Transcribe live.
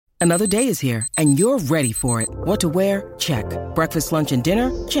Another day is here, and you're ready for it. What to wear? Check. Breakfast, lunch, and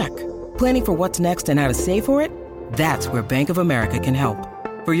dinner? Check. Planning for what's next and how to save for it? That's where Bank of America can help.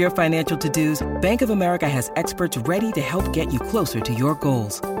 For your financial to-dos, Bank of America has experts ready to help get you closer to your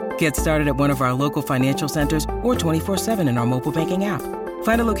goals. Get started at one of our local financial centers or 24/7 in our mobile banking app.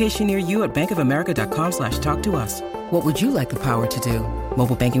 Find a location near you at bankofamerica.com/talktous. What would you like the power to do?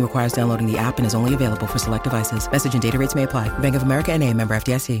 Mobile banking requires downloading the app and is only available for select devices. Message and data rates may apply. Bank of America N.A., member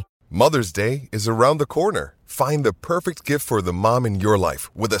FDIC. Mother's Day is around the corner. Find the perfect gift for the mom in your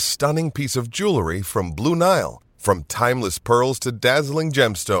life with a stunning piece of jewelry from Blue Nile. From timeless pearls to dazzling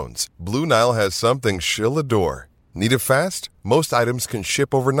gemstones, Blue Nile has something she'll adore. Need it fast? Most items can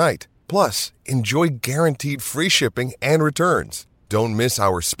ship overnight. Plus, enjoy guaranteed free shipping and returns. Don't miss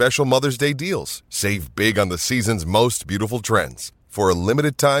our special Mother's Day deals. Save big on the season's most beautiful trends. For a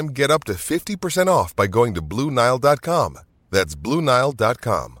limited time, get up to 50% off by going to BlueNile.com. That's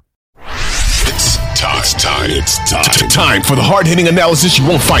BlueNile.com. It's time for the hard-hitting analysis you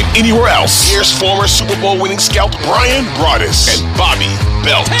won't find anywhere else. Here's former Super Bowl winning scout Brian Broaddus and Bobby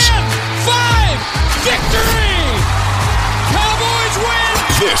Belt. 10-5 victory! Cowboys win!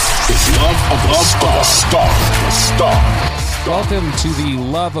 This is Love of the Star. Welcome to the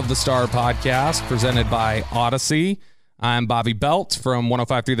Love of the Star podcast presented by Odyssey. I'm Bobby Belt from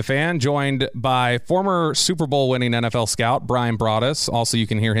 105.3 The Fan, joined by former Super Bowl winning NFL scout Brian Broaddus. Also, you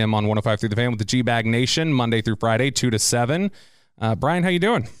can hear him on 105.3 The Fan with the G-Bag Nation, Monday through Friday, 2 to 7. Brian, how you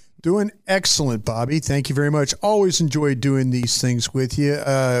doing? Doing excellent, Bobby. Thank you very much. Always enjoy doing these things with you.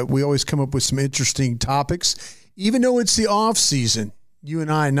 We always come up with some interesting topics, even though it's the off season. You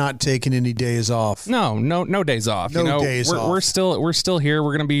and I not taking any days off. No days off. Days off. We're still here.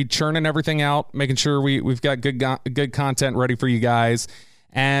 We're going to be churning everything out, making sure we've got good content ready for you guys.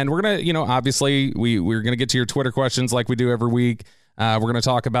 And we're going to, obviously we're going to get to your Twitter questions like we do every week. We're going to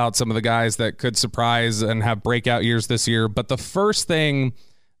talk about some of the guys that could surprise and have breakout years this year. But the first thing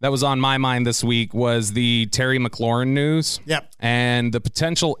that was on my mind this week was the Terry McLaurin news. Yep. And the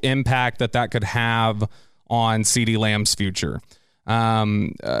potential impact that could have on CeeDee Lamb's future.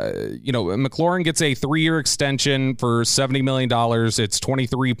 McLaurin gets a 3-year extension for $70 million. It's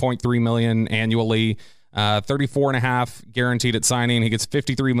 $23.3 million annually, 34.5 guaranteed at signing. He gets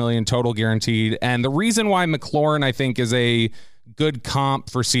 $53 million total guaranteed. And the reason why McLaurin, I think, is a good comp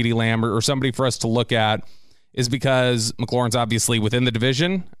for CeeDee Lamb or somebody for us to look at is because McLaurin's obviously within the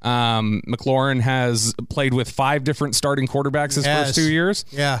division. McLaurin has played with 5 different starting quarterbacks his first 2 years.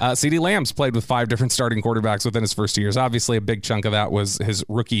 Yeah. CeeDee Lamb's played with 5 different starting quarterbacks within his first 2 years. Obviously, a big chunk of that was his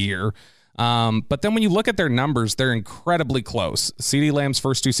rookie year. But then when you look at their numbers, they're incredibly close. CeeDee Lamb's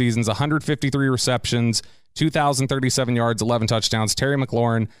first 2 seasons, 153 receptions, 2,037 yards, 11 touchdowns. Terry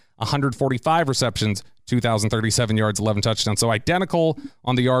McLaurin, 145 receptions, 2,037 yards, 11 touchdowns. So identical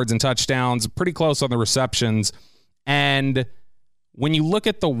on the yards and touchdowns, pretty close on the receptions. And when you look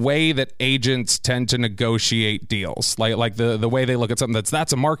at the way that agents tend to negotiate deals, like the way they look at something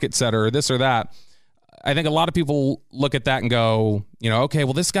that's a market setter or this or that, I think a lot of people look at that and go, okay,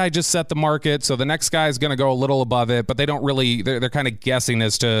 well, this guy just set the market, so the next guy is going to go a little above it, but they don't really, they're kind of guessing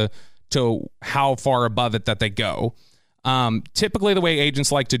as to how far above it that they go. Typically, the way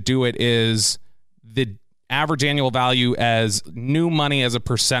agents like to do it is the average annual value as new money as a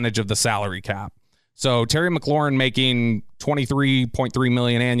percentage of the salary cap. So Terry McLaurin making $23.3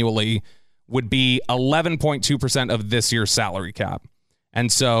 million annually would be 11.2% of this year's salary cap.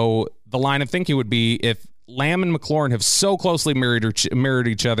 And so the line of thinking would be if Lamb and McLaurin have so closely mirrored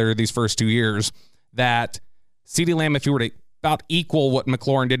each other these first 2 years that CeeDee Lamb, if you were to about equal what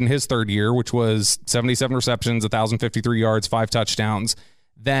McLaurin did in his third year, which was 77 receptions, 1,053 yards, 5 touchdowns,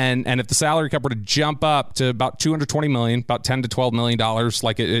 and if the salary cap were to jump up to about $220 million, about $10 to $12 million,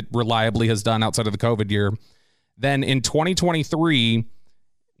 like it reliably has done outside of the COVID year, then in 2023,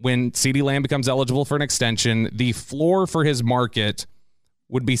 when CeeDee Lamb becomes eligible for an extension, the floor for his market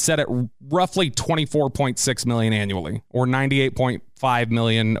would be set at roughly $24.6 million annually, or $98.5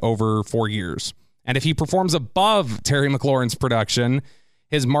 million over 4 years. And if he performs above Terry McLaurin's production,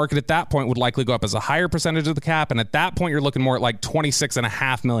 his market at that point would likely go up as a higher percentage of the cap. And at that point, you're looking more at like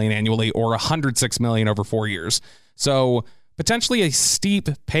 $26.5 million annually or $106 million over 4 years. So potentially a steep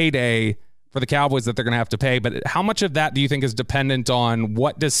payday for the Cowboys that they're going to have to pay. But how much of that do you think is dependent on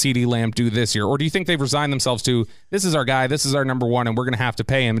what does CeeDee Lamb do this year? Or do you think they've resigned themselves to, this is our guy, this is our number one, and we're going to have to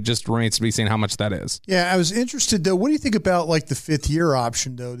pay him? It just remains to be seen how much that is. Yeah, I was interested, though. What do you think about like the 5th year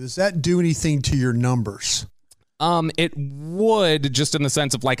option, though? Does that do anything to your numbers? It would, just in the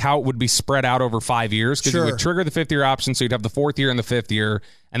sense of like how it would be spread out over 5 years, because you would trigger the 5th year option, so you'd have the 4th year and the 5th year,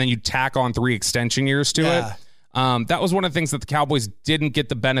 and then you'd tack on 3 extension years to it. That was one of the things that the Cowboys didn't get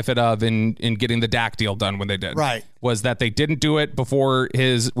the benefit of in getting the Dak deal done when they did. Right. Was that they didn't do it before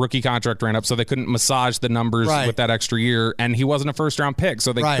his rookie contract ran up, so they couldn't massage the numbers with that extra year, and he wasn't a first-round pick,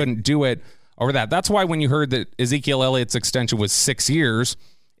 so they couldn't do it over that. That's why when you heard that Ezekiel Elliott's extension was 6 years,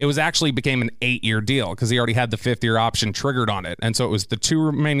 it was actually became an 8-year deal because he already had the 5th-year option triggered on it, and so it was the 2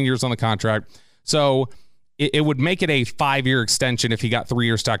 remaining years on the contract. So it would make it a 5-year extension if he got 3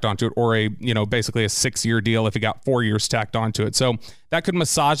 years tacked onto it, or basically a 6-year deal if he got 4 years tacked onto it. So that could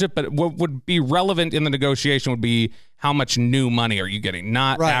massage it, but what would be relevant in the negotiation would be how much new money are you getting,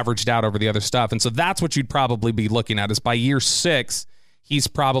 not averaged out over the other stuff. And so that's what you'd probably be looking at is by year 6, he's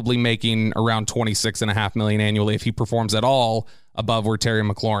probably making around $26.5 million annually if he performs at all above where Terry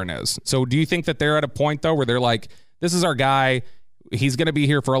McLaurin is. So do you think that they're at a point though where they're like, this is our guy, he's going to be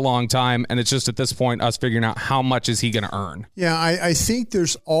here for a long time, and it's just at this point us figuring out how much is he going to earn? Yeah, I think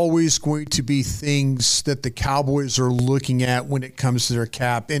there's always going to be things that the Cowboys are looking at when it comes to their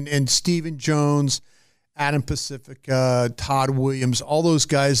cap. And Stephen Jones, Adam Pacifica, Todd Williams, all those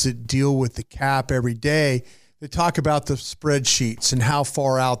guys that deal with the cap every day, they talk about the spreadsheets and how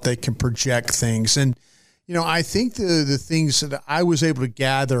far out they can project things. And, I think the things that I was able to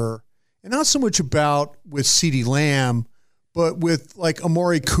gather, and not so much about with CeeDee Lamb, but with like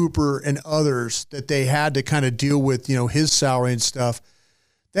Amari Cooper and others that they had to kind of deal with, his salary and stuff,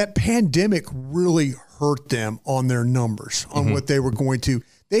 that pandemic really hurt them on their numbers, on what they were going to.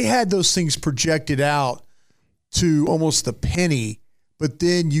 They had those things projected out to almost the penny, but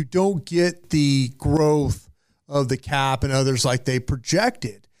then you don't get the growth of the cap and others like they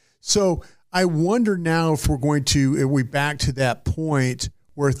projected. So I wonder now if are we back to that point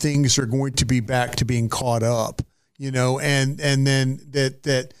where things are going to be back to being caught up? And then that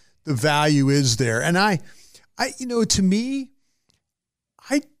the value is there. And I to me,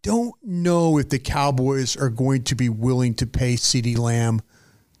 I don't know if the Cowboys are going to be willing to pay CeeDee Lamb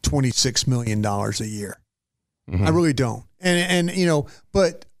 $26 million a year. I really don't. And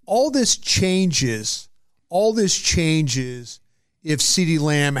but all this changes if CeeDee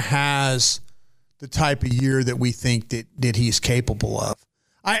Lamb has the type of year that we think that he's capable of.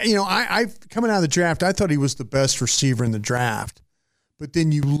 I coming out of the draft, I thought he was the best receiver in the draft. But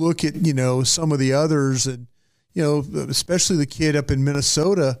then you look at, some of the others and, especially the kid up in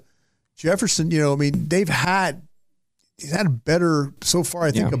Minnesota, Jefferson, he's had a better, so far,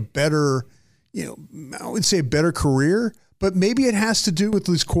 I think a better, I would say a better career, but maybe it has to do with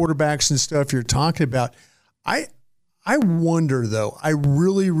these quarterbacks and stuff you're talking about. I wonder though, I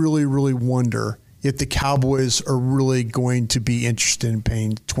really, really, really wonder if the Cowboys are really going to be interested in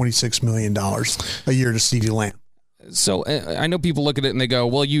paying $26 million a year to CeeDee Lamb. So I know people look at it and they go,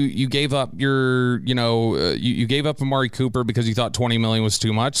 well, you gave up you gave up Amari Cooper because you thought $20 million was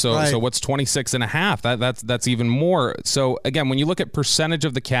too much. So what's 26.5? That's even more. So again, when you look at percentage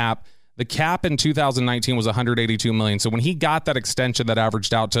of the cap in 2019 was $182 million. So when he got that extension that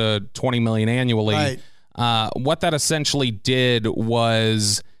averaged out to $20 million annually, what that essentially did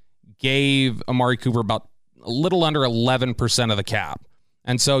was gave Amari Cooper about a little under 11% of the cap.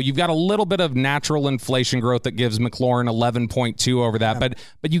 And so you've got a little bit of natural inflation growth that gives McLaurin 11.2 over that. Yeah.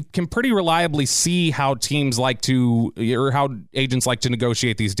 But you can pretty reliably see how teams like to, or how agents like to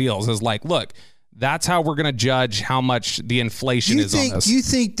negotiate these deals is like, look, that's how we're going to judge how much the inflation is on this. Do you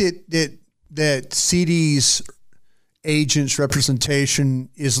think that CD's agent's representation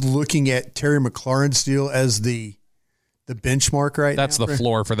is looking at Terry McLaurin's deal as the benchmark right now? That's the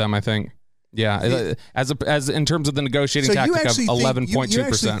floor for them, I think. Yeah, as in terms of the negotiating tactic of 11.2%. You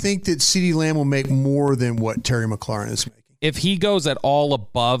actually think that CeeDee Lamb will make more than what Terry McLaurin is making? If he goes at all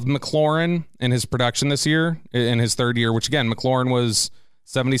above McLaurin in his production this year, in his third year, which again, McLaurin was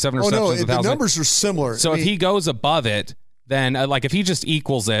 77 receptions. The numbers are similar. So if he goes above it, then like if he just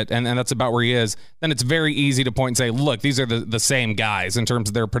equals it, and that's about where he is, then it's very easy to point and say, look, these are the same guys in terms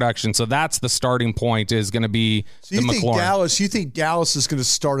of their production. So that's the starting point is going to be the McLaurin. You think Dallas is going to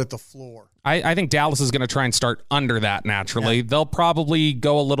start at the floor? I think Dallas is going to try and start under that naturally. Yeah. They'll probably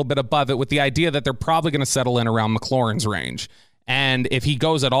go a little bit above it with the idea that they're probably going to settle in around McLaurin's range. And if he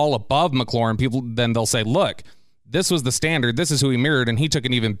goes at all above McLaurin, then they'll say, look, this was the standard. This is who he mirrored, and he took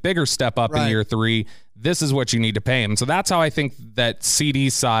an even bigger step up in year 3. This is what you need to pay him. So that's how I think that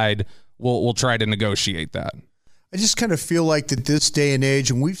CD's side will try to negotiate that. I just kind of feel like that this day and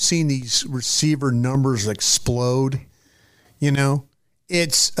age, and we've seen these receiver numbers explode,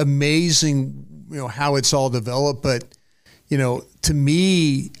 it's amazing, how it's all developed. But, to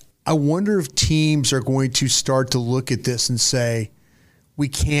me, I wonder if teams are going to start to look at this and say, we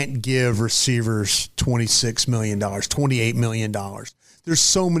can't give receivers $26 million, $28 million. there's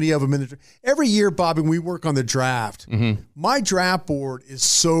so many of them in the every year, Bobby, when we work on the draft, my draft board is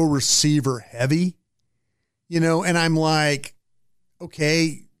so receiver heavy, and I'm like,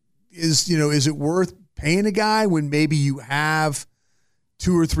 okay, is it worth paying a guy when maybe you have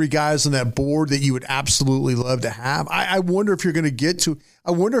 2 or 3 guys on that board that you would absolutely love to have? I wonder if you're going to get to,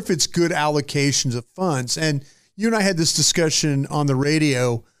 I wonder if it's good allocations of funds. And you and I had this discussion on the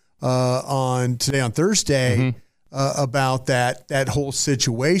radio on Thursday about that whole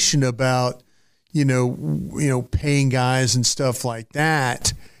situation about, paying guys and stuff like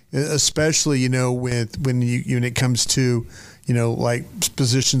that, especially, when it comes to, like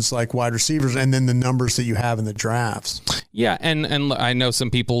positions like wide receivers and then the numbers that you have in the drafts. Yeah, and I know some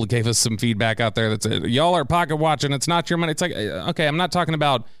people gave us some feedback out there that said, y'all are pocket watching, it's not your money. It's like, okay, I'm not talking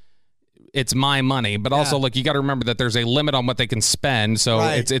about it's my money, but also look, you got to remember that there's a limit on what they can spend. So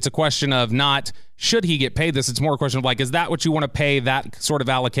it's a question of not should he get paid this. It's more a question of like, is that what you want to pay that sort of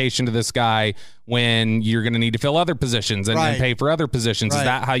allocation to this guy when you're going to need to fill other positions and pay for other positions? Is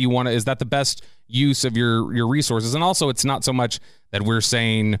that how you want to? Is that the best use of your resources? And also, it's not so much that we're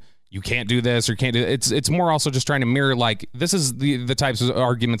saying you can't do this or can't do it. It's more also just trying to mirror, like, this is the types of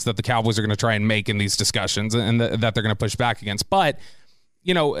arguments that the Cowboys are going to try and make in these discussions and that they're going to push back against. But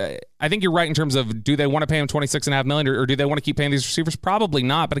I think you're right in terms of, do they want to pay him $26.5 million or do they want to keep paying these receivers? Probably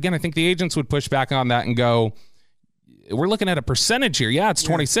not. But again, I think the agents would push back on that and go, we're looking at a percentage here. Yeah, it's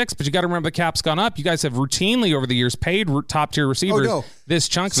 26, but you got to remember the cap's gone up. You guys have routinely over the years paid top tier receivers this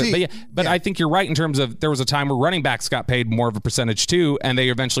chunk of it. But I think you're right in terms of there was a time where running backs got paid more of a percentage too, and they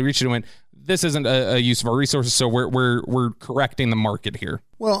eventually reached it and went, this isn't a use of our resources, so we're correcting the market here.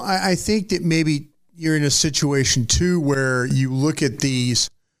 Well, I think that maybe you're in a situation too where you look at these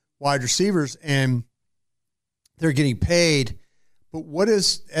wide receivers and they're getting paid, but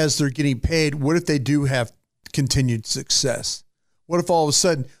as they're getting paid, what if they do have continued success? What if all of a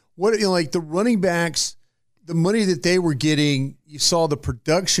sudden, like the running backs, the money that they were getting, you saw the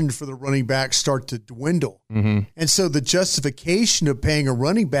production for the running backs start to dwindle. And so the justification of paying a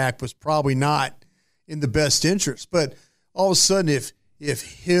running back was probably not in the best interest. But all of a sudden, if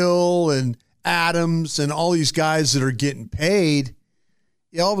Hill and Adams and all these guys that are getting paid,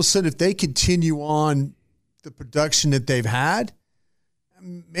 all of a sudden, if they continue on the production that they've had,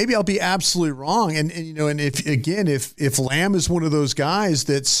 maybe I'll be absolutely wrong. And if Lamb is one of those guys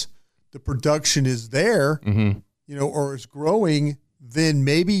that's the production is there, or is growing, then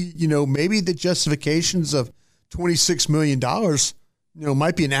maybe the justifications of $26 million,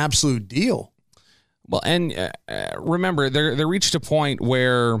 might be an absolute deal. Well, and remember, they reached a point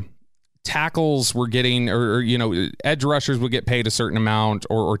where tackles were getting, or edge rushers would get paid a certain amount,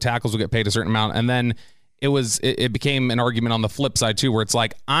 or tackles would get paid a certain amount, and then it became an argument on the flip side too, where it's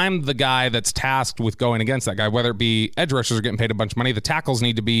like, I'm the guy that's tasked with going against that guy, whether it be edge rushers are getting paid a bunch of money, the tackles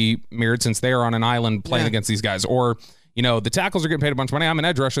need to be mirrored since they are on an island playing against these guys, or the tackles are getting paid a bunch of money. I'm an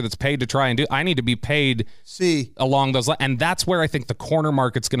edge rusher that's paid to try and I need to be paid along those lines. And that's where I think the corner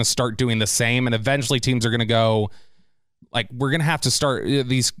market's going to start doing the same. And eventually teams are going to go, like, we're going to have to start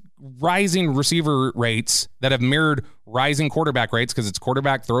these rising receiver rates that have mirrored rising quarterback rates, because it's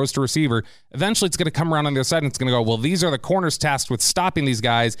quarterback throws to receiver. Eventually it's going to come around on the other side and it's going to go, well, these are the corners tasked with stopping these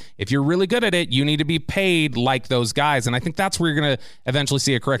guys. If you're really good at it, you need to be paid like those guys. And I think that's where you're going to eventually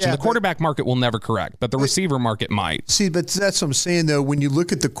see a correction. The quarterback market will never correct, but the receiver market might. See, but that's what I'm saying, though. When you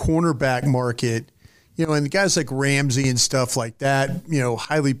look at the cornerback market, and the guys like Ramsey and stuff like that,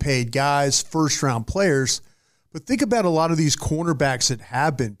 highly paid guys, first-round players. But think about a lot of these cornerbacks that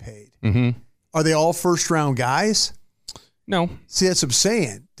have been paid. Are they all first-round guys? No. See, that's what I'm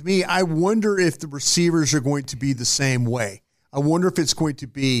saying. To me, I wonder if the receivers are going to be the same way. I wonder if it's going to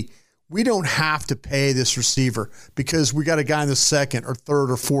be, we don't have to pay this receiver because we got a guy in the second or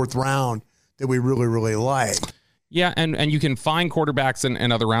third or fourth round that we really, really like. Yeah, and you can find quarterbacks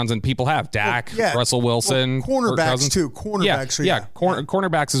in other rounds, and people have Dak, Russell Wilson, cornerbacks too. Cornerbacks,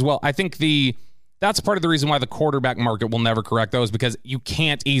 cornerbacks as well. I think that's part of the reason why the quarterback market will never correct those, because you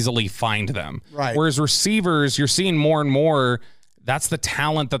can't easily find them. Right. Whereas receivers, you're seeing more and more. That's the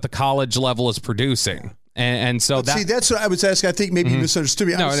talent that the college level is producing, and so that's what I was asking. I think maybe you misunderstood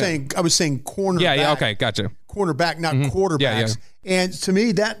me. I was saying cornerback. Yeah. Okay, gotcha. Cornerback, not quarterbacks. Yeah. And to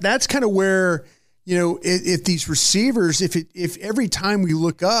me, that's kind of where, if these receivers, if every time we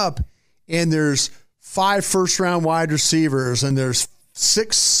look up and there's 5 first-round wide receivers and there's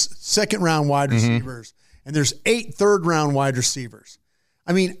 6 second-round wide receivers and there's 8 third-round wide receivers,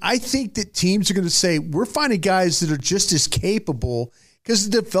 I mean, I think that teams are going to say, we're finding guys that are just as capable, because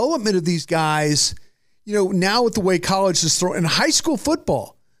the development of these guys, now with the way college is thrown, in high school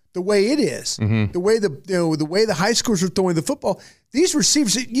football, the way it is, the way the way the high schools are throwing the football. These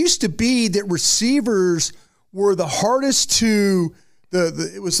receivers, it used to be that receivers were the hardest to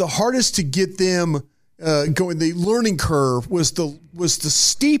it was the hardest to get them going. The learning curve was the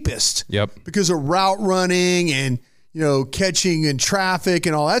steepest. Yep. Because of route running and catching in traffic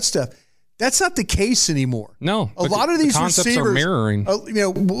and all that stuff. That's not the case anymore. No, a lot of these concepts receivers are mirroring.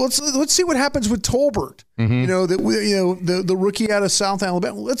 Let's see what happens with Tolbert. The rookie out of South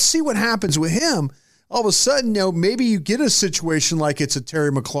Alabama. Let's see what happens with him. All of a sudden, maybe you get a situation like it's a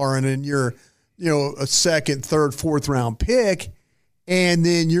Terry McLaurin and you're, a second, third, fourth round pick, and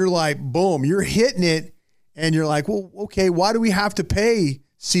then you're like, boom, you're hitting it, and you're like, well, okay, why do we have to pay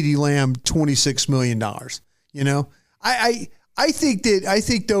CeeDee Lamb $26 million? I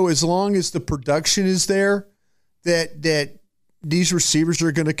think though, as long as the production is there, that these receivers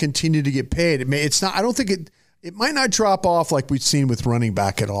are going to continue to get paid. I don't think it might not drop off like we've seen with running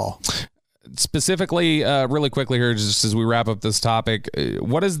back at all. Specifically, really quickly here, just as we wrap up this topic,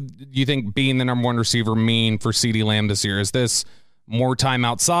 what do you think being the number one receiver mean for CeeDee Lamb this year? Is this more time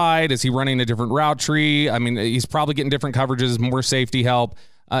outside? Is he running a different route tree? I mean, he's probably getting different coverages, more safety help.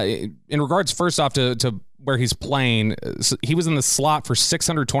 In regards, first off, to where he's playing, he was in the slot for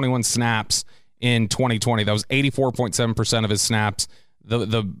 621 snaps in 2020. That was 84.7% of his snaps.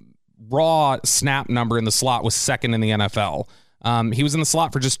 The raw snap number in the slot was second in the NFL. He was in the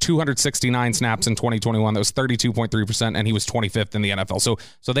slot for just 269 snaps in 2021. That was 32.3%, and he was 25th in the NFL.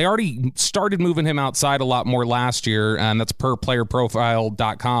 So they already started moving him outside a lot more last year, and that's per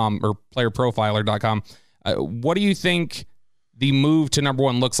playerprofile.com or playerprofiler.com. What do you think the move to number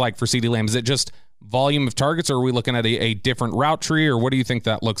one looks like for CeeDee Lamb? Is it just volume of targets, or are we looking at a different route tree, or what do you think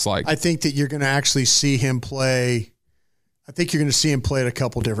that looks like? I think that you're going to actually see him play. I think you're going to see him play at a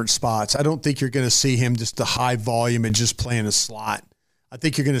couple different spots. I don't think you're going to see him just the high volume and just playing a slot. I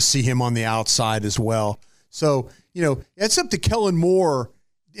think you're going to see him on the outside as well. So, it's up to Kellen Moore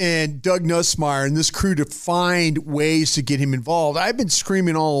and Doug Nussmeier and this crew to find ways to get him involved. I've been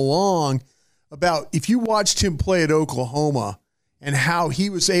screaming all along about, if you watched him play at Oklahoma and how he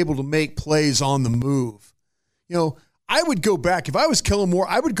was able to make plays on the move. I would go back. If I was Kellen Moore,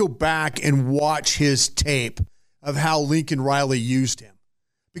 I would go back and watch his tape of how Lincoln Riley used him,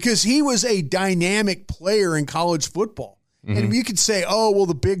 because he was a dynamic player in college football. Mm-hmm. And you could say, oh, well,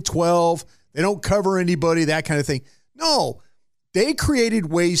 the Big 12, they don't cover anybody, that kind of thing. No, they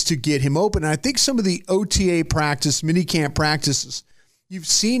created ways to get him open. And I think some of the OTA practice, minicamp practices, you've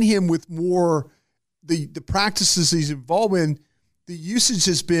seen him with more, the practices he's involved in, the usage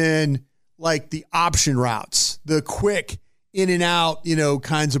has been like the option routes, the quick in and out,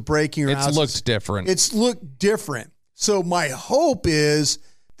 kinds of breaking routes. It's looked different. It's looked different. So my hope is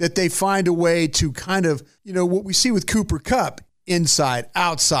that they find a way to kind of, what we see with Cooper Kupp, inside,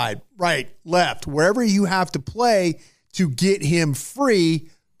 outside, right, left, wherever you have to play to get him free,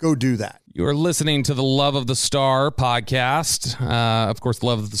 go do that. You're listening to the Love of the Star podcast. Of course,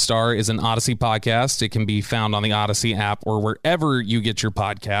 Love of the Star is an Odyssey podcast. It can be found on the Odyssey app or wherever you get your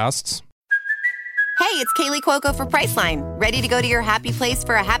podcasts. Hey, it's Kaylee Cuoco for Priceline. Ready to go to your happy place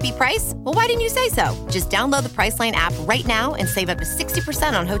for a happy price? Well, why didn't you say so? Just download the Priceline app right now and save up to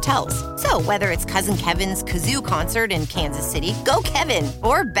 60% on hotels. So whether it's Cousin Kevin's Kazoo Concert in Kansas City, go Kevin,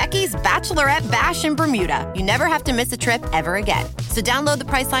 or Becky's Bachelorette Bash in Bermuda, you never have to miss a trip ever again. So download the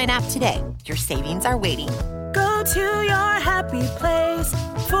Priceline app today. Your savings are waiting. Go to your happy place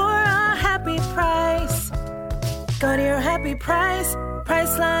for a happy price. Go to your happy price,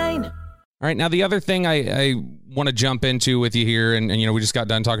 Priceline. All right, now the other thing I want to jump into with you here, and we just got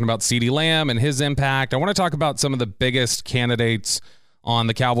done talking about CeeDee Lamb and his impact. I want to talk about some of the biggest candidates on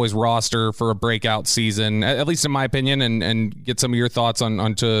the Cowboys roster for a breakout season, at least in my opinion, and get some of your thoughts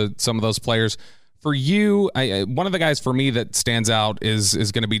onto some of those players. For you, one of the guys for me that stands out is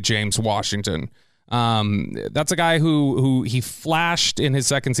going to be James Washington. That's a guy who he flashed in his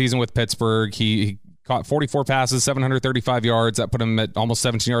second season with Pittsburgh. He caught 44 passes, 735 yards. That put him at almost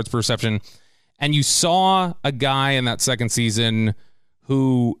 17 yards per reception. And you saw a guy in that second season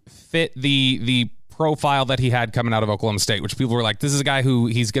who fit the profile that he had coming out of Oklahoma State, which people were like, this is a guy who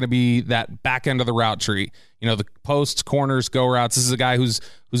he's going to be that back end of the route tree. The posts, corners, go routes. This is a guy who's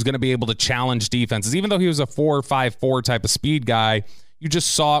going to be able to challenge defenses. Even though he was a 4.54 type of speed guy, you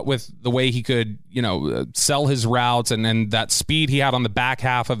just saw it with the way he could, sell his routes and that speed he had on the back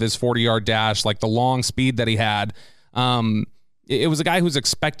half of his 40-yard dash, like the long speed that he had. It was a guy who's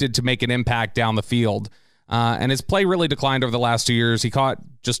expected to make an impact down the field. And his play really declined over the last 2 years. He caught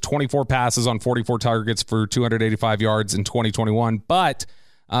just 24 passes on 44 targets for 285 yards in 2021. But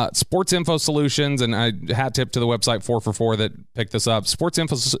Sports Info Solutions, and I hat tip to the website 4for4 that picked this up. Sports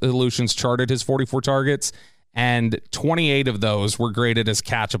Info Solutions charted his 44 targets, and 28 of those were graded as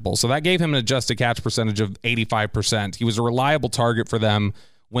catchable. So that gave him an adjusted catch percentage of 85%. He was a reliable target for them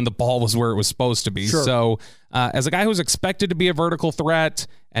when the ball was where it was supposed to be. Sure. So as a guy who's expected to be a vertical threat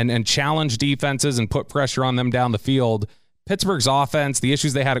and challenge defenses and put pressure on them down the field, Pittsburgh's offense, the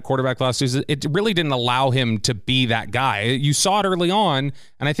issues they had at quarterback last season, it really didn't allow him to be that guy. You saw it early on,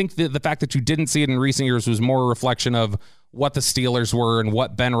 and I think the fact that you didn't see it in recent years was more a reflection of what the Steelers were and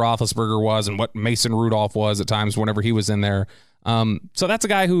what Ben Roethlisberger was and what Mason Rudolph was at times whenever he was in there. So that's a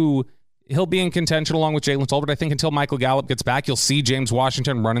guy who he'll be in contention along with Jalen Tolbert. I think until Michael Gallup gets back, you'll see James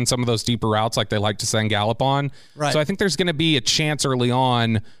Washington running some of those deeper routes like they like to send Gallup on. Right. So I think there's going to be a chance early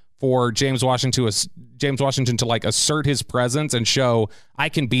on for James Washington to like assert his presence and show I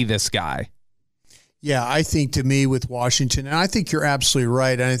can be this guy. Yeah, I think to me with Washington, and I think you're absolutely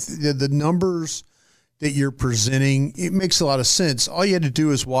right. And the numbers that you're presenting, it makes a lot of sense. All you had to do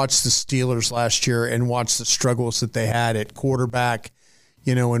is watch the Steelers last year and watch the struggles that they had at quarterback,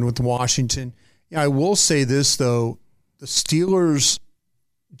 and with Washington. I will say this, though, the Steelers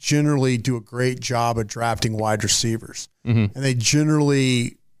generally do a great job of drafting wide receivers, and they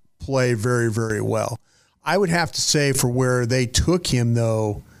generally play very, very well. I would have to say for where they took him,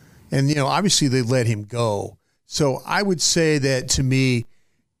 though, and, obviously they let him go. So I would say that, to me,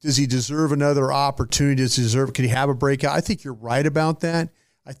 does he deserve another opportunity? Can he have a breakout? I think you're right about that.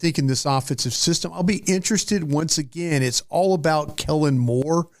 I think in this offensive system, I'll be interested once again. It's all about Kellen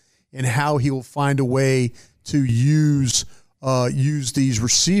Moore and how he will find a way to use these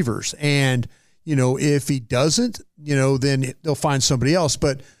receivers. And, if he doesn't, then they'll find somebody else.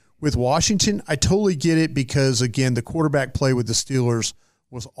 But with Washington, I totally get it because, again, the quarterback play with the Steelers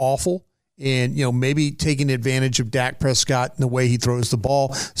was awful. And, maybe taking advantage of Dak Prescott and the way he throws the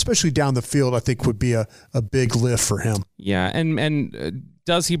ball, especially down the field, I think would be a big lift for him. Yeah, and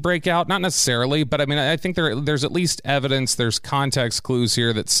does he break out? Not necessarily, but I think there's at least evidence, there's context clues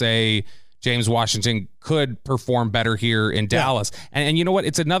here that say James Washington could perform better here in Dallas. And you know what?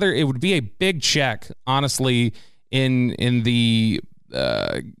 It would be a big check, honestly, in the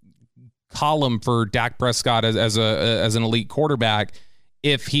column for Dak Prescott as an elite quarterback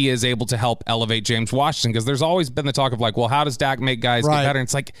if he is able to help elevate James Washington, because there's always been the talk of like, well, how does Dak make guys get better? And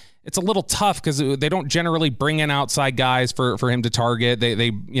it's like, it's a little tough because they don't generally bring in outside guys for him to target.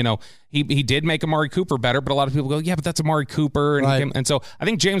 He did make Amari Cooper better, but a lot of people go, yeah, but that's Amari Cooper. And so I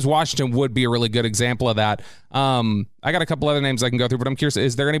think James Washington would be a really good example of that. I got a couple other names I can go through, but I'm curious,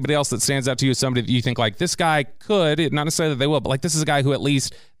 is there anybody else that stands out to you as somebody that you think like this guy could, not necessarily that they will, but like this is a guy who at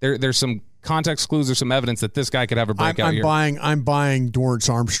least there's some context clues or some evidence that this guy could have a breakout year? I'm buying Dorrance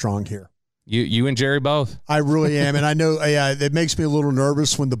Armstrong here. You and Jerry both. I really am, and I know. It makes me a little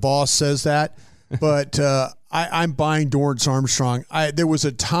nervous when the boss says that, but I'm buying Dorrance Armstrong. There was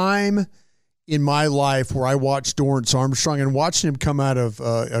a time in my life where I watched Dorrance Armstrong and watching him come out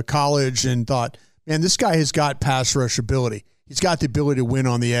of college and thought, man, this guy has got pass rush ability. He's got the ability to win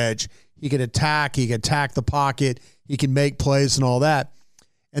on the edge. He can attack. He can attack the pocket. He can make plays and all that.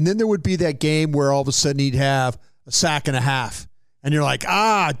 And then there would be that game where all of a sudden he'd have a sack and a half. And you're like,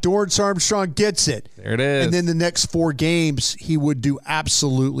 Dorrance Armstrong gets it. There it is. And then the next 4 games, he would do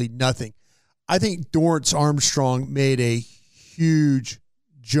absolutely nothing. I think Dorrance Armstrong made a huge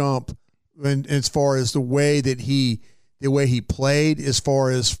jump as far as the way he played, as far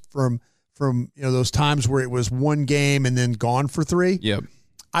as from those times where it was one game and then gone for 3. Yep.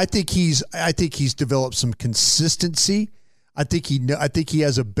 I think he's developed some consistency. I think he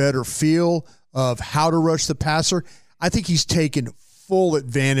has a better feel of how to rush the passer. I think he's taken full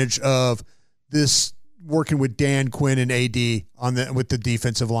advantage of this working with Dan Quinn and AD with the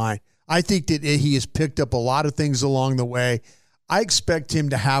defensive line. I think that he has picked up a lot of things along the way. I expect him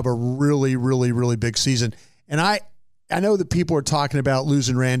to have a really, really, really big season. And I know that people are talking about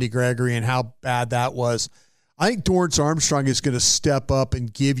losing Randy Gregory and how bad that was. I think Dorrance Armstrong is going to step up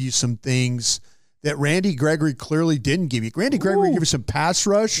and give you some things that Randy Gregory clearly didn't give you. Randy Gregory gave you some pass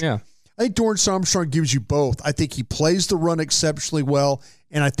rush. Yeah. I think Dorrance Armstrong gives you both. I think he plays the run exceptionally well,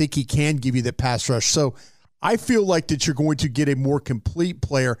 and I think he can give you the pass rush. So I feel like that you're going to get a more complete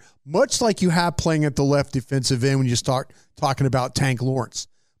player, much like you have playing at the left defensive end when you start talking about Tank Lawrence.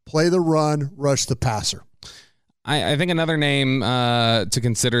 Play the run, rush the passer. I think another name to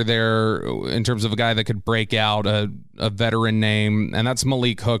consider there in terms of a guy that could break out, a veteran name, and that's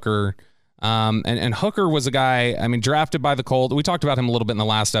Malik Hooker. And Hooker was a guy, drafted by the Colts. We talked about him a little bit in the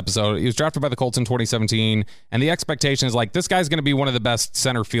last episode. He was drafted by the Colts in 2017, and the expectation is like, this guy's going to be one of the best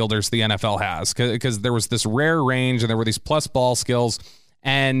center fielders the NFL has, because there was this rare range and there were these plus ball skills.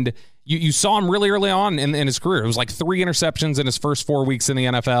 And you saw him really early on in his career. It was like 3 interceptions in his first 4 weeks in the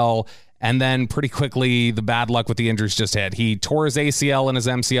NFL. And then pretty quickly, the bad luck with the injuries just hit. He tore his ACL and his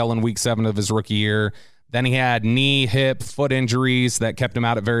MCL in week 7 of his rookie year. Then he had knee, hip, foot injuries that kept him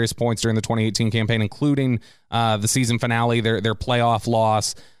out at various points during the 2018 campaign, including the season finale, their playoff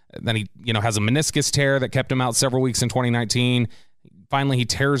loss. Then he has a meniscus tear that kept him out several weeks in 2019. Finally, he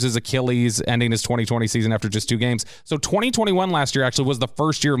tears his Achilles, ending his 2020 season after just 2 games. So 2021 last year actually was the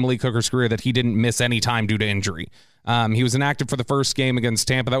first year of Malik Hooker's career that he didn't miss any time due to injury. He was inactive for the first game against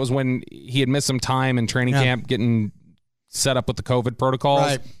Tampa. That was when he had missed some time in training camp getting set up with the COVID protocols.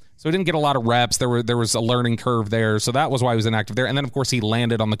 Right. So he didn't get a lot of reps. There was a learning curve there. So that was why he was inactive there. And then, of course, he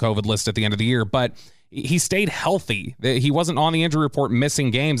landed on the COVID list at the end of the year. But he stayed healthy. He wasn't on the injury report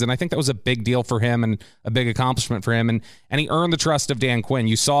missing games. And I think that was a big deal for him and a big accomplishment for him. And he earned the trust of Dan Quinn.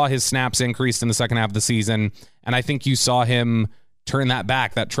 You saw his snaps increased in the second half of the season. And I think you saw him turn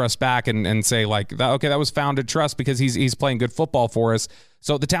that trust back and say, like, okay, that was founded trust because he's playing good football for us.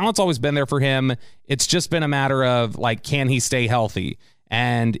 So the talent's always been there for him. It's just been a matter of, like, can he stay healthy?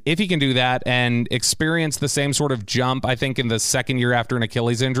 And if he can do that and experience the same sort of jump, I think, in the second year after an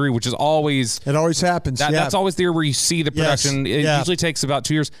Achilles injury, which is always... It always happens. That's always the year where you see the production. Yes. It usually takes about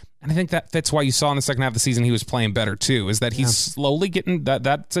 2 years. And I think that fits why you saw in the second half of the season he was playing better, too, is that he's slowly getting...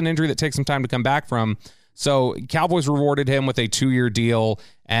 That's an injury that takes some time to come back from. So Cowboys rewarded him with a 2-year deal,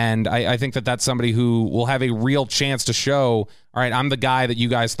 and I think that's somebody who will have a real chance to show, all right, I'm the guy that you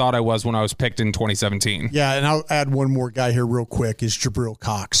guys thought I was when I was picked in 2017. Yeah, and I'll add one more guy here real quick is Jabril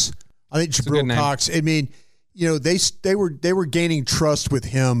Cox. I think Jabril Cox, I mean, they were gaining trust with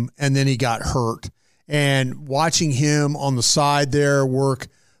him, and then he got hurt. And watching him on the side there work,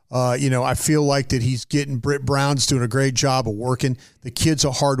 I feel like that he's getting Britt Brown's doing a great job of working. The kid's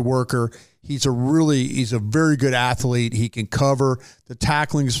a hard worker. He's a very good athlete. He can cover the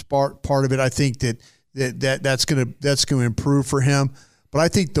tackling part of it. I think that's going to improve for him. But I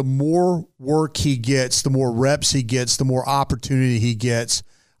think the more work he gets, the more reps he gets, the more opportunity he gets,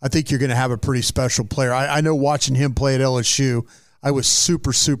 I think you're going to have a pretty special player. I know watching him play at LSU, I was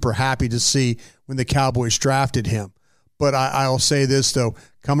super, super happy to see when the Cowboys drafted him. But I'll say this, though,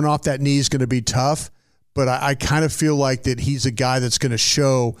 coming off that knee is going to be tough. But I kind of feel like that he's a guy that's going to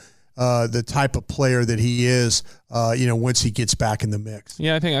show the type of player that he is, once he gets back in the mix.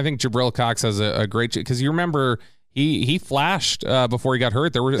 Yeah, I think Jabril Cox has a great, because you remember he flashed before he got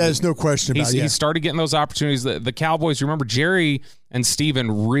hurt. There's no question about it. He started getting those opportunities. The Cowboys, you remember Jerry and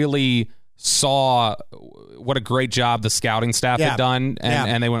Steven really saw what a great job the scouting staff had done,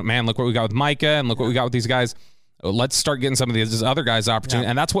 and they went, man, look what we got with Micah, and look what we got with these guys. Let's start getting some of these other guys opportunity.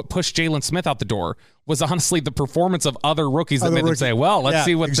 And that's what pushed Jalen Smith out the door, was honestly the performance of other rookies that made them say, well, let's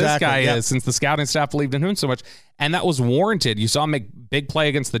see what this guy is, since the scouting staff believed in him so much. And that was warranted. You saw him make big play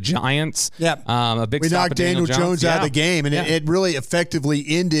against the Giants. A big we stop knocked Daniel Jones out of the game, and it really effectively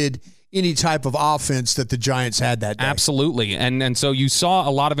ended any type of offense that the Giants had that day. Absolutely. And so you saw a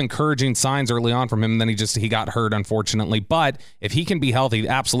lot of encouraging signs early on from him, and then he got hurt, unfortunately. But if he can be healthy,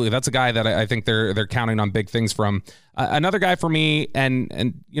 absolutely, that's a guy that I think they're counting on big things from. Another guy for me, and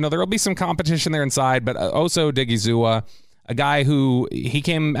there will be some competition there inside, but Osa Odighizuwa, a guy who he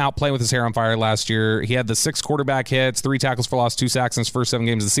came out playing with his hair on fire last year. He had the 6 quarterback hits, 3 tackles for loss, 2 sacks in his first 7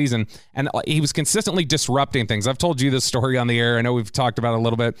 games of the season. And he was consistently disrupting things. I've told you this story on the air. I know we've talked about it a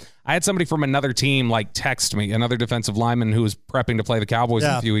little bit. I had somebody from another team text me, another defensive lineman who was prepping to play the Cowboys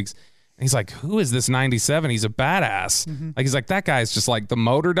in a few weeks. And he's like, who is this 97? He's a badass. Mm-hmm. He's like, that guy's just the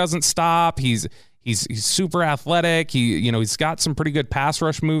motor doesn't stop. He's super athletic. He's got some pretty good pass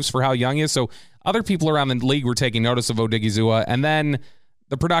rush moves for how young he is. So other people around the league were taking notice of Odighizuwa, and then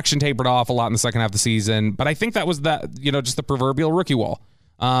the production tapered off a lot in the second half of the season. But I think that was just the proverbial rookie wall.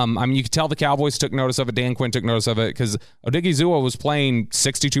 You could tell the Cowboys took notice of it. Dan Quinn took notice of it because Odighizuwa was playing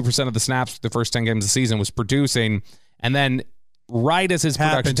 62% of the snaps the first 10 games of the season, was producing, and then right as his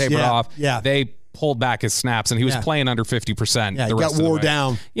production tapered off, they pulled back his snaps, and he was playing under 50%. Yeah, he got wore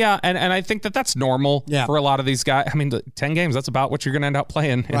down. Yeah, and I think that's normal for a lot of these guys. I mean, 10 games, that's about what you're going to end up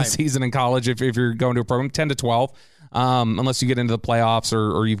playing in a season in college if you're going to a program, 10 to 12, unless you get into the playoffs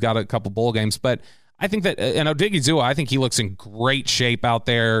or you've got a couple bowl games. But I think that, and Odighizuwa, I think he looks in great shape out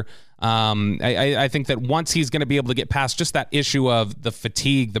there. I think that once he's going to be able to get past just that issue of the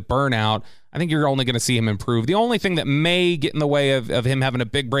fatigue, the burnout, I think you're only going to see him improve. The only thing that may get in the way of him having a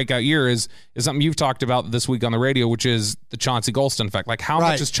big breakout year is something you've talked about this week on the radio, which is the Chauncey Golston effect. How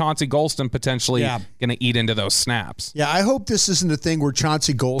much is Chauncey Golston potentially going to eat into those snaps? Yeah, I hope this isn't a thing where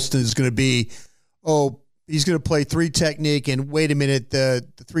Chauncey Golston is going to be, he's going to play 3 technique, and wait a minute, the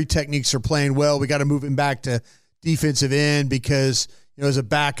 3 techniques are playing well. We got to move him back to defensive end because as a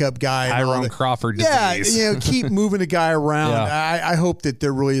backup guy. Tyrone Crawford disease. Yeah, keep moving the guy around. Yeah. I hope that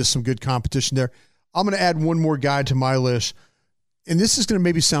there really is some good competition there. I'm going to add one more guy to my list, and this is going to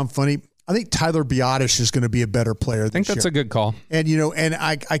maybe sound funny. I think Tyler Biadasz is going to be a better player. I think that's a good call. And, and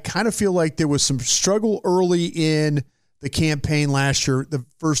I kind of feel like there was some struggle early in the campaign last year, the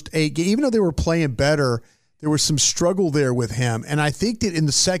first 8 games. Even though they were playing better, there was some struggle there with him. And I think that in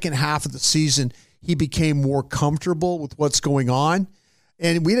the second half of the season, he became more comfortable with what's going on.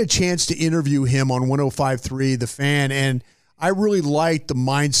 And we had a chance to interview him on 105.3 The Fan, and I really like the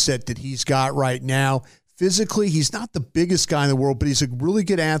mindset that he's got right now. Physically, he's not the biggest guy in the world, but he's a really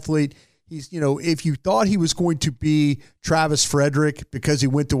good athlete. He's, if you thought he was going to be Travis Frederick because he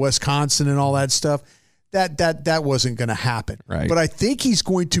went to Wisconsin and all that stuff, that wasn't going to happen. Right. But I think he's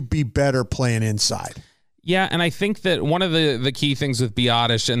going to be better playing inside. Yeah, and I think that one of the key things with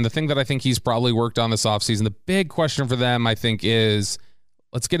Biadasz, and the thing that I think he's probably worked on this offseason, the big question for them, I think, is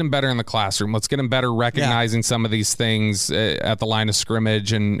let's get him better in the classroom. Let's get him better recognizing some of these things at the line of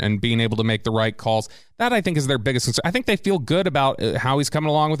scrimmage and being able to make the right calls. That, I think, is their biggest concern. I think they feel good about how he's coming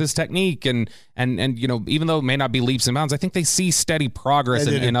along with his technique. And even though it may not be leaps and bounds, I think they see steady progress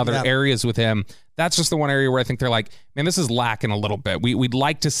in other areas with him. That's just the one area where I think they're like, man, this is lacking a little bit. We'd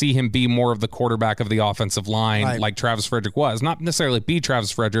like to see him be more of the quarterback of the offensive line like Travis Frederick was. Not necessarily be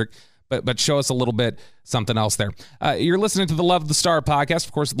Travis Frederick, but show us a little bit something else there. You're listening to the Love of the Star podcast.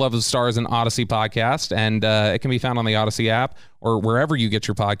 Of course, Love of the Star is an Odyssey podcast, and it can be found on the Odyssey app or wherever you get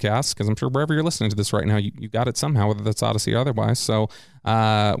your podcasts, because I'm sure wherever you're listening to this right now, you got it somehow, whether that's Odyssey or otherwise. So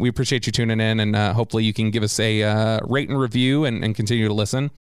we appreciate you tuning in, and hopefully you can give us a rate and review and continue to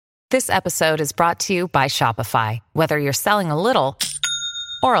listen. This episode is brought to you by Shopify. Whether you're selling a little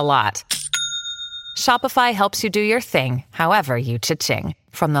or a lot, Shopify helps you do your thing, however you cha-ching.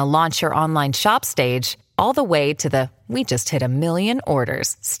 From the launch your online shop stage, all the way to the we just hit 1 million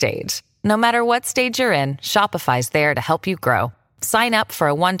orders stage. No matter what stage you're in, Shopify's there to help you grow. Sign up for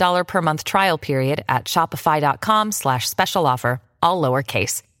a $1 per month trial period at shopify.com/special offer, all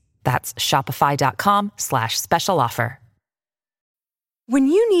lowercase. That's shopify.com/special offer. When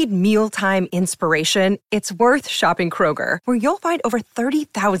you need mealtime inspiration, it's worth shopping Kroger, where you'll find over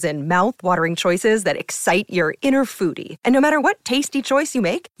 30,000 mouth-watering choices that excite your inner foodie. And no matter what tasty choice you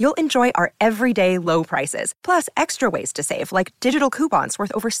make, you'll enjoy our everyday low prices, plus extra ways to save, like digital coupons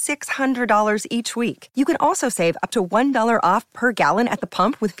worth over $600 each week. You can also save up to $1 off per gallon at the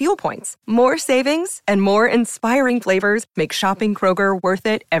pump with fuel points. More savings and more inspiring flavors make shopping Kroger worth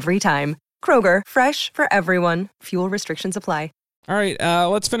it every time. Kroger, fresh for everyone. Fuel restrictions apply. All right,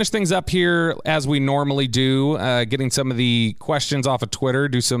 let's finish things up here as we normally do, getting some of the questions off of Twitter,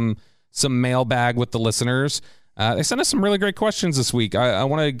 do some mailbag with the listeners. They sent us some really great questions this week. I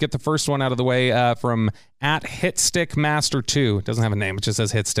want to get the first one out of the way from @HitstickMaster2. It doesn't have a name. It just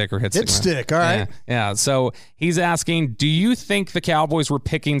says Hitstick or Hitstick. Hitstick, all right. Yeah. So he's asking, do you think the Cowboys were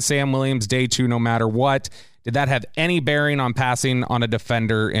picking Sam Williams day 2 no matter what? Did that have any bearing on passing on a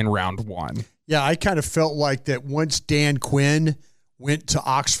defender in round 1? Yeah, I kind of felt like that once Dan Quinn went to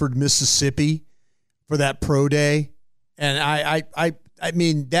Oxford, Mississippi for that pro day. And I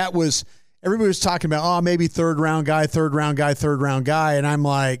mean, that was, everybody was talking about, maybe third round guy. And I'm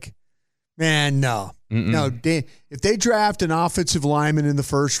like, man, no. No, if they draft an offensive lineman in the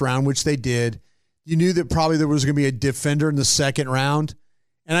first round, which they did, you knew that probably there was going to be a defender in the second round.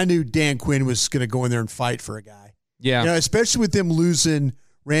 And I knew Dan Quinn was going to go in there and fight for a guy. Yeah. Especially with them losing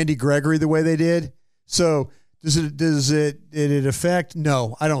Randy Gregory the way they did. So, did it affect?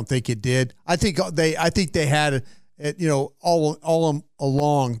 No, I don't think it did. I think they had all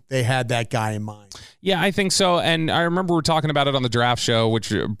along they had that guy in mind. Yeah, I think so. And I remember we were talking about it on the draft show,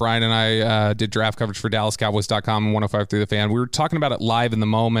 which Brian and I did draft coverage for DallasCowboys.com and 105.3 The Fan. We were talking about it live in the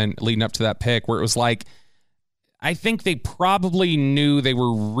moment leading up to that pick, where it was like, I think they probably knew they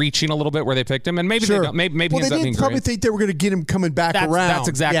were reaching a little bit where they picked him, and maybe sure. they didn't probably think they were going to get him coming back around. That's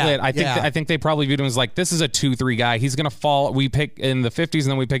exactly it. I think they probably viewed him as like, this is a 2-3 guy. He's going to fall. We pick in the 50s, and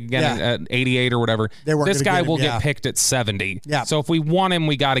then we pick again at 88 or whatever. This guy will get picked at 70. Yeah. So if we want him,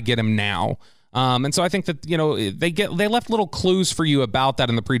 we got to get him now. And so I think that, they left little clues for you about that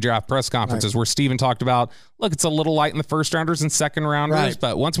in the pre-draft press conferences, where Steven talked about, look, it's a little light in the first rounders and second rounders,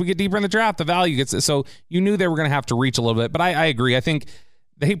 but once we get deeper in the draft, the value gets, so you knew they were going to have to reach a little bit. But I agree. I think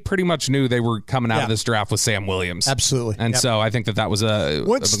they pretty much knew they were coming out of this draft with Sam Williams. Absolutely. And so I think that was a...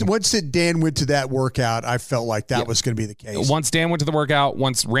 Once Dan went to that workout, I felt like that was going to be the case. Once Dan went to the workout,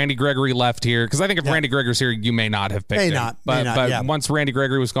 once Randy Gregory left here, because I think if Randy Gregory's here, you may not have picked him. But once Randy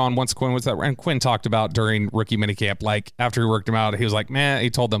Gregory was gone, once Quinn was there, and Quinn talked about during rookie minicamp, like after he worked him out, he was like,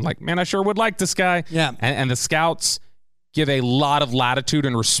 he told them, like, man, I sure would like this guy. Yeah. And the scouts give a lot of latitude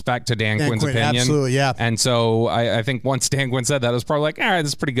and respect to Dan Quinn's opinion. Absolutely, yeah. And so I think once Dan Quinn said that, it was probably like, all right, this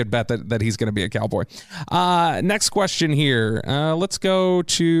is a pretty good bet that he's going to be a Cowboy. Next question here. Let's go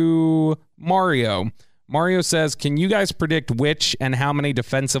to Mario. Mario says, can you guys predict which and how many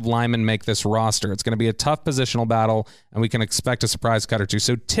defensive linemen make this roster? It's going to be a tough positional battle, and we can expect a surprise cut or two.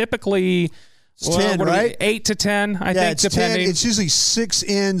 So typically, it's 10, right? 8 to 10, I think, it's depending. 10. It's usually 6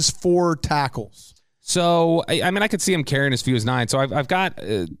 ends, 4 tackles. So, I mean, I could see him carrying as few as 9. So I've got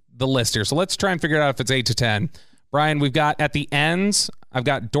the list here. So let's try and figure it out if it's 8 to 10. Brian, we've got at the ends, I've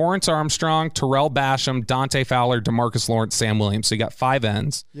got Dorrance Armstrong, Terrell Basham, Dante Fowler, DeMarcus Lawrence, Sam Williams. So you got 5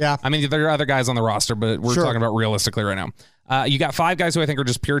 ends. Yeah. I mean, there are other guys on the roster, but we're talking about realistically right now. You got 5 guys who I think are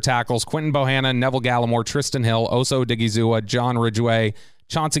just pure tackles: Quentin Bohanna, Neville Gallimore, Tristan Hill, Oso Odigizua, John Ridgway,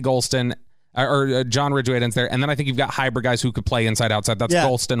 Chauncey Golston, or John Ridgway ends there. And then I think you've got hybrid guys who could play inside, outside. That's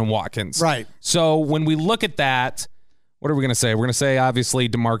Golston and Watkins. Right. So when we look at that, what are we going to say? We're going to say, obviously,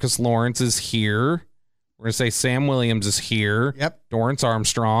 DeMarcus Lawrence is here. We're going to say Sam Williams is here. Yep. Dorrance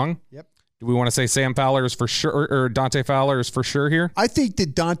Armstrong. Yep. Do we want to say Sam Fowler is for sure, or Dante Fowler is for sure here? I think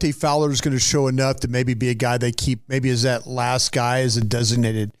that Dante Fowler is going to show enough to maybe be a guy they keep, maybe as that last guy as a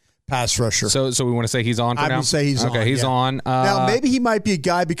designated pass rusher. So we want to say he's on for now? I would say he's on. Okay, he's on. Now, maybe he might be a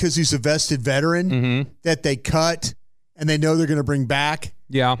guy because he's a vested veteran that they cut and they know they're going to bring back.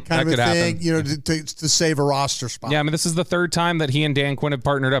 Yeah, kind of a thing, happen. To save a roster spot. Yeah, I mean, this is the 3rd time that he and Dan Quinn have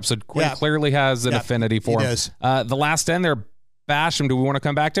partnered up, so Quinn clearly has an affinity for him. Does. The last end there, Basham, do we want to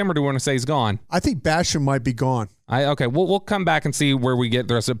come back to him or do we want to say he's gone? I think Basham might be gone. Okay, we'll come back and see where we get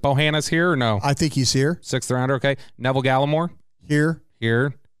the rest of it. Bohanna's here or no? I think he's here. 6th rounder, okay. Neville Gallimore? Here.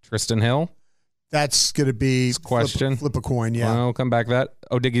 Tristan Hill? That's going to be question. Flip a coin, yeah. We'll come back to that.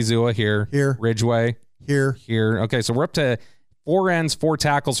 Odigizua here. Ridgway. Here. Okay, so we're up to 4 ends, 4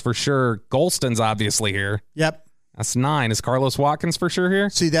 tackles for sure. Golston's obviously here. Yep. That's 9. Is Carlos Watkins for sure here?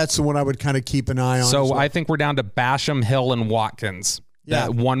 See, that's the one I would kind of keep an eye on. So I think we're down to Basham, Hill, and Watkins. Yeah.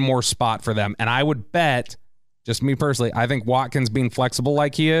 One more spot for them. And I would bet, just me personally, I think Watkins being flexible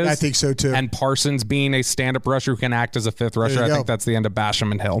like he is. I think so too. And Parsons being a stand-up rusher who can act as a 5th rusher. I think that's the end of Basham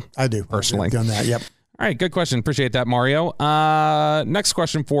and Hill. I do. Personally. I've done that, yep. All right, good question. Appreciate that, Mario. Next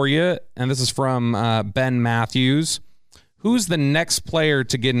question for you, and this is from Ben Matthews. Who's the next player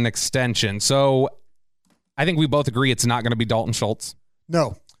to get an extension? So I think we both agree it's not going to be Dalton Schultz.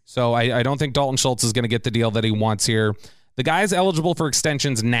 No. So I don't think Dalton Schultz is going to get the deal that he wants here. The guys eligible for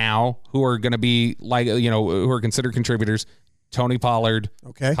extensions now who are going to be who are considered contributors, Tony Pollard,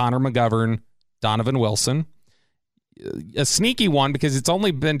 Connor McGovern, Donovan Wilson. A sneaky one because it's only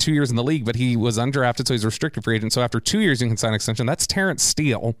been 2 years in the league, but he was undrafted, so he's a restricted free agent. So after 2 years, you can sign an extension. That's Terrence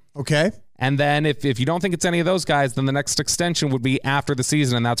Steele. Okay. And then if you don't think it's any of those guys, then the next extension would be after the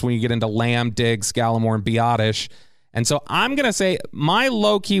season, and that's when you get into Lamb, Diggs, Gallimore, and Biotish. And so I'm gonna say my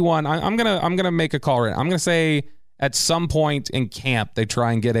low key one. I'm gonna make a call right now. I'm gonna say at some point in camp they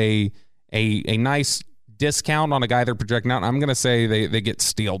try and get a nice discount on a guy they're projecting out. I'm going to say they get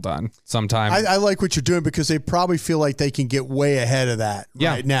Steele done sometime. I like what you're doing because they probably feel like they can get way ahead of that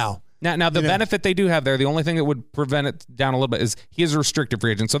right now. Now the benefit they do have there, the only thing that would prevent it down a little bit is he is a restricted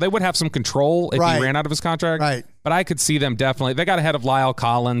free agent. So they would have some control if he ran out of his contract. Right. But I could see them definitely. They got ahead of Lyle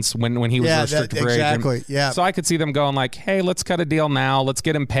Collins when he was a restricted free agent. Exactly. Yeah. So I could see them going like, hey, let's cut a deal now. Let's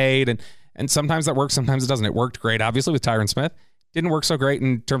get him paid. And sometimes that works, sometimes it doesn't. It worked great, obviously, with Tyron Smith. Didn't work so great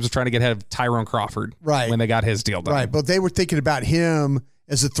in terms of trying to get ahead of Tyrone Crawford when they got his deal done. Right, but they were thinking about him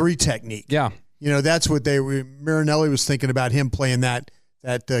as a 3 technique. Yeah. That's what Marinelli was thinking about, him playing that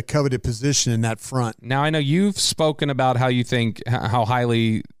coveted position in that front. Now, I know you've spoken about how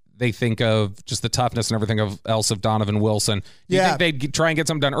highly they think of just the toughness and everything else of Donovan Wilson. Do you think they'd try and get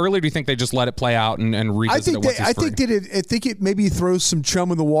something done early, or do you think they just let it play out and revisit it once he's free? I think it maybe throws some chum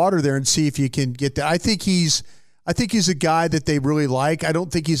in the water there and see if you can get that. I think he's a guy that they really like. I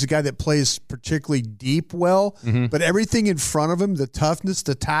don't think he's a guy that plays particularly deep well, but everything in front of him, the toughness,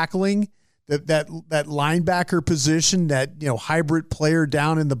 the tackling, that linebacker position, that hybrid player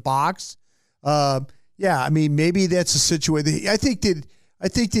down in the box. I mean, maybe that's a situation. I think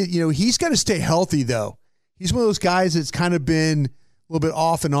that he's got to stay healthy though. He's one of those guys that's kind of been a little bit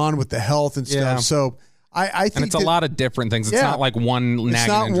off and on with the health and stuff. Yeah. So I think it's a lot of different things. It's not like one nagging It's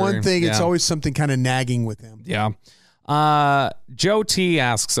not injury. one thing. Yeah. It's always something kind of nagging with him. Yeah. Joe T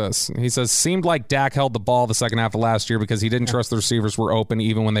asks us, he says, seemed like Dak held the ball the second half of last year because he didn't trust the receivers were open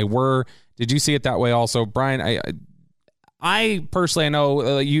even when they were. Did you see it that way also? Brian, I personally, I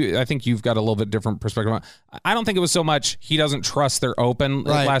know I think you've got a little bit different perspective. I don't think it was so much he doesn't trust they're open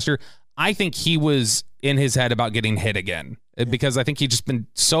last year. I think he was in his head about getting hit again because I think he'd just been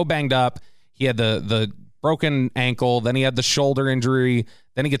so banged up. He had the broken ankle, then he had the shoulder injury,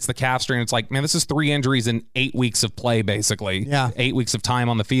 then he gets the calf strain. It's like, man, this is 3 injuries in 8 weeks of play, basically. Yeah. 8 weeks of time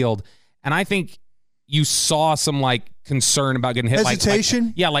on the field. And I think you saw some concern about getting hit.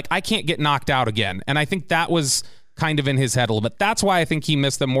 Hesitation? Like I can't get knocked out again. And I think that was kind of in his head a little bit. That's why I think he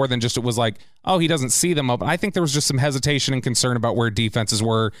missed them more than just it was like, oh, he doesn't see them open. I think there was just some hesitation and concern about where defenses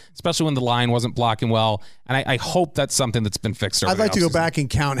were, especially when the line wasn't blocking well. And I hope that's something that's been fixed over I'd like to go back and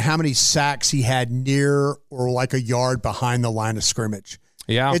count how many sacks he had near or like a yard behind the line of scrimmage.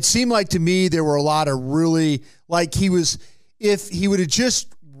 Yeah. It seemed like to me there were a lot of really, if he would have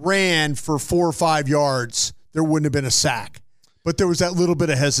just ran for 4 or 5 yards, there wouldn't have been a sack. But there was that little bit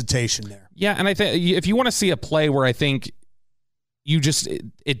of hesitation there. Yeah, and I think if you want to see a play where I think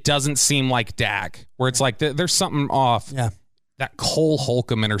it doesn't seem like Dak, where it's like there's something off. Yeah. That Cole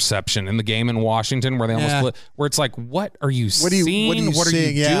Holcomb interception in the game in Washington where they almost split, where it's like, what are you seeing? What are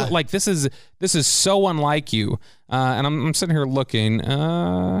you doing? Like, this is so unlike you. And I'm sitting here looking.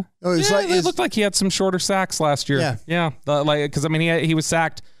 It looked like he had some shorter sacks last year. Yeah. Because he was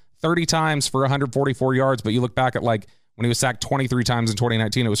sacked 30 times for 144 yards, but you look back at when he was sacked 23 times in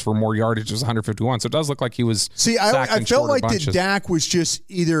 2019, it was for more yardage. It was 151. So it does look like he was. See, I felt like that Dak was just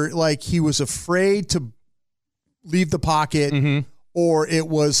either he was afraid to leave the pocket, or it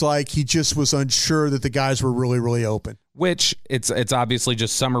was like he just was unsure that the guys were really, really open. Which it's obviously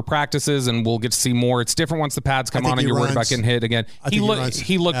just summer practices, and we'll get to see more. It's different once the pads come on and you're worried about getting hit again. He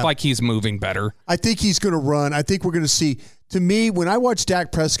looked like he's moving better. I think he's going to run. I think we're going to see. To me, when I watch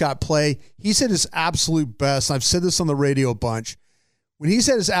Dak Prescott play, he's at his absolute best. I've said this on the radio a bunch. When he's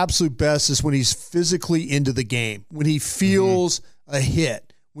at his absolute best is when he's physically into the game, when he feels a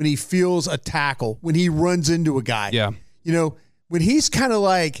hit, when he feels a tackle, when he runs into a guy. Yeah. When he's kind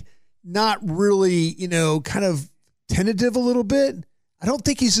of not really, kind of tentative a little bit, I don't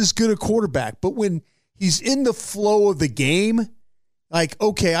think he's as good a quarterback. But when he's in the flow of the game,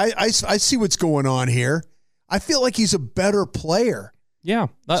 okay, I see what's going on here. I feel like he's a better player. Yeah.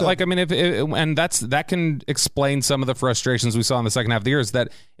 That can explain some of the frustrations we saw in the second half of the year is that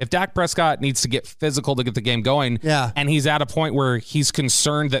if Dak Prescott needs to get physical to get the game going, and he's at a point where he's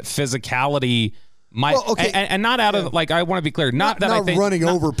concerned that physically might, and not out of, I want to be clear, not running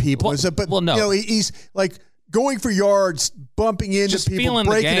over people, no. He's going for yards, bumping into people,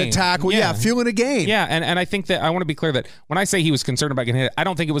 breaking a tackle. Yeah, feeling a game. Yeah, and I think that I want to be clear that when I say he was concerned about getting hit, I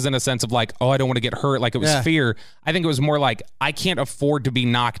don't think it was in a sense of I don't want to get hurt, it was fear. I think it was more I can't afford to be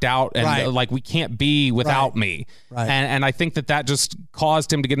knocked out, and we can't be without me. Right. And I think that just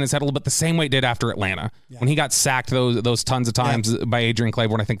caused him to get in his head a little bit the same way it did after Atlanta. Yeah. When he got sacked those tons of times by Adrian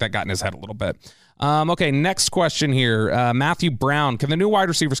Claiborne, I think that got in his head a little bit. Okay, next question here. Matthew Brown. Can the new wide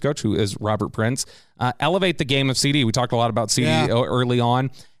receivers coach, who is Robert Prince, elevate the game of CD? We talked a lot about CD early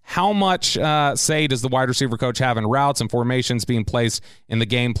on. How much say does the wide receiver coach have in routes and formations being placed in the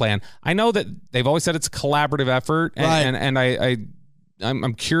game plan? I know that they've always said it's a collaborative effort, and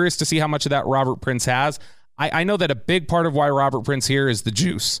I'm curious to see how much of that Robert Prince has. I know that a big part of why Robert Prince here is the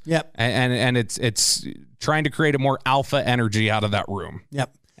juice. Yep. And it's trying to create a more alpha energy out of that room.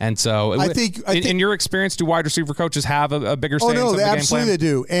 Yep. And so I think in your experience, do wide receiver coaches have a bigger say in some of the game plan? Absolutely they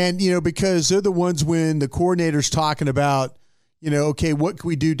do. And, because they're the ones when the coordinator's talking about, okay, what can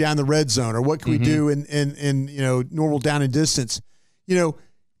we do down the red zone, or what can we do in normal down and distance? The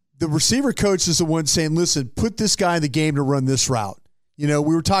receiver coach is the one saying, listen, put this guy in the game to run this route. We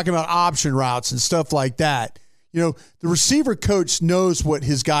were talking about option routes and stuff like that. The receiver coach knows what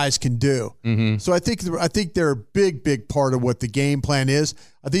his guys can do. Mm-hmm. So I think they're a big, big part of what the game plan is.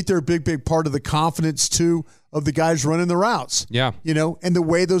 I think they're a big, big part of the confidence, too, of the guys running the routes. Yeah. And the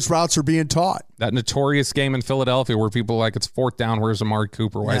way those routes are being taught. That notorious game in Philadelphia where people it's 4th down, where's Amari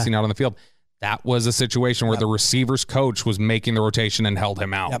Cooper? Why is he not on the field? That was a situation where the receivers coach was making the rotation and held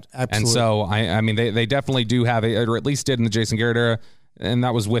him out. Yep, absolutely. And so, I mean, they definitely do have or at least did in the Jason Garrett era. And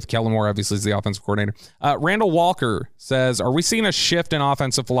that was with Kellen Moore, obviously, as the offensive coordinator. Randall Walker says, are we seeing a shift in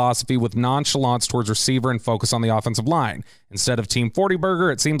offensive philosophy with nonchalance towards receiver and focus on the offensive line? Instead of Team 40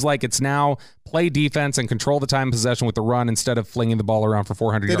 Burger, it seems like it's now play defense and control the time possession with the run instead of flinging the ball around for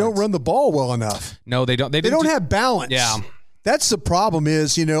 400 yards. They don't run the ball well enough. No, they don't. They don't have balance. Yeah. That's the problem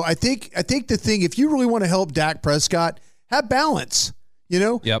is, I think the thing, if you really want to help Dak Prescott, have balance,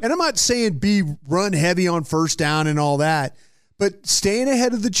 Yep. And I'm not saying run heavy on first down and all that. But staying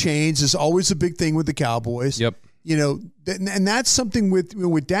ahead of the chains is always a big thing with the Cowboys. Yep. And that's something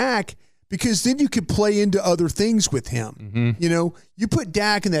with Dak, because then you could play into other things with him. Mm-hmm. You put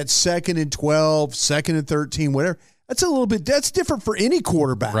Dak in that 2nd and 12, 2nd and 13, whatever. That's different for any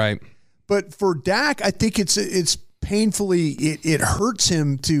quarterback. Right. But for Dak, I think it's painfully, it hurts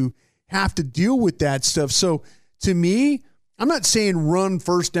him to have to deal with that stuff. So to me, I'm not saying run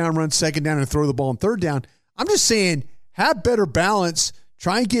first down, run second down, and throw the ball on third down. I'm just saying have better balance.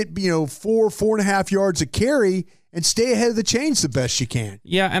 Try and get 4.5 yards a carry, and stay ahead of the chains the best you can.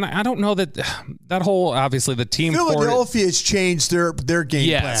 Yeah, and I don't know that whole, obviously, the team. Philadelphia has changed their game plan.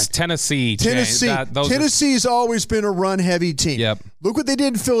 Yes, Tennessee. Tennessee's always been a run-heavy team. Yep. Look what they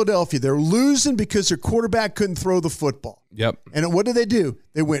did in Philadelphia. They're losing because their quarterback couldn't throw the football. Yep. And what did they do?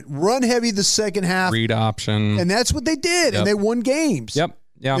 They went run-heavy the second half. Read option. And that's what they did, and they won games. Yep.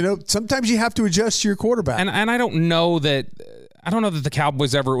 Yeah. Sometimes you have to adjust to your quarterback. And I don't know that the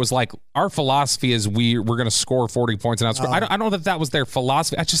Cowboys ever was like, our philosophy is we're going to score 40 points and outscore. I don't know that was their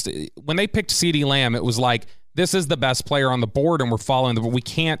philosophy. When they picked CeeDee Lamb, it was like, this is the best player on the board and we're following but we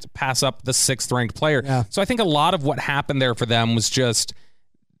can't pass up the 6th ranked player. Yeah. So I think a lot of what happened there for them was just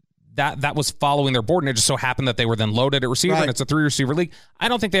that was following their board, and it just so happened that they were then loaded at receiver, and it's a 3-receiver league. I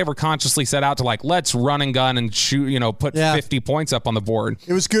don't think they ever consciously set out to let's run and gun and shoot, put 50 points up on the board.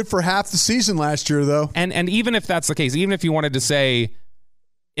 It was good for half the season last year, though. And even if that's the case, even if you wanted to say,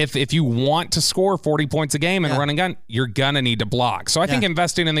 if you want to score 40 points a game and run and gun, you're going to need to block. So I think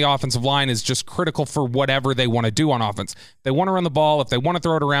investing in the offensive line is just critical for whatever they want to do on offense. If they want to run the ball, if they want to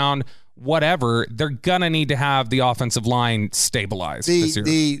throw it around, whatever, they're going to need to have the offensive line stabilized this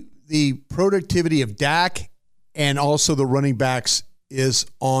year. The productivity of Dak and also the running backs is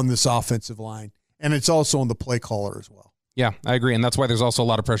on this offensive line, and it's also on the play caller as well. Yeah, I agree, and that's why there's also a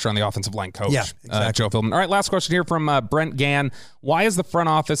lot of pressure on the offensive line coach, exactly. Joe Philbin. All right, last question here from Brent Gann. Why is the front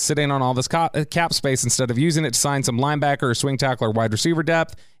office sitting on all this cap space instead of using it to sign some linebacker or swing tackle or wide receiver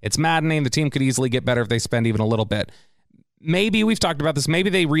depth? It's maddening. The team could easily get better if they spend even a little bit. Maybe we've talked about this. Maybe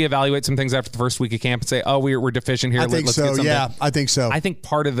they reevaluate some things after the first week of camp and say, "Oh, we're deficient here." I think so. Yeah, I think so. I think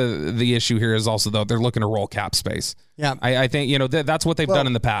part of the issue here is also though they're looking to roll cap space. Yeah, I think that's what they've done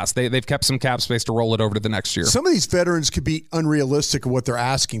in the past. They've kept some cap space to roll it over to the next year. Some of these veterans could be unrealistic of what they're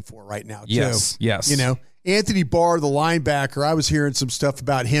asking for right now. Yes. Anthony Barr, the linebacker, I was hearing some stuff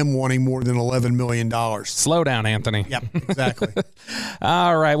about him wanting more than $11 million. Slow down, Anthony. Yep, exactly.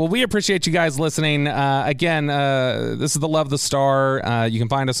 All right. Well, we appreciate you guys listening. Again, this is the Love the Star. You can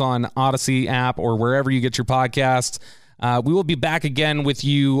find us on Odyssey app or wherever you get your podcasts. We will be back again with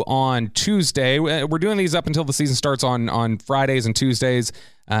you on Tuesday. We're doing these up until the season starts on Fridays and Tuesdays.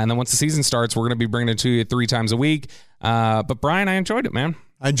 And then once the season starts, we're going to be bringing it to you 3 times a week. But Brian, I enjoyed it, man.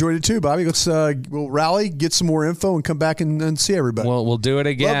 I enjoyed it too, Bobby. Let's we'll rally, get some more info, and come back and see everybody. We'll do it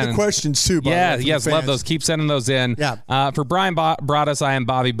again. Love the questions too, Bobby. Yes, love those. Keep sending those in. Yeah. For Brian Broaddus, I am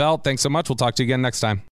Bobby Belt. Thanks so much. We'll talk to you again next time.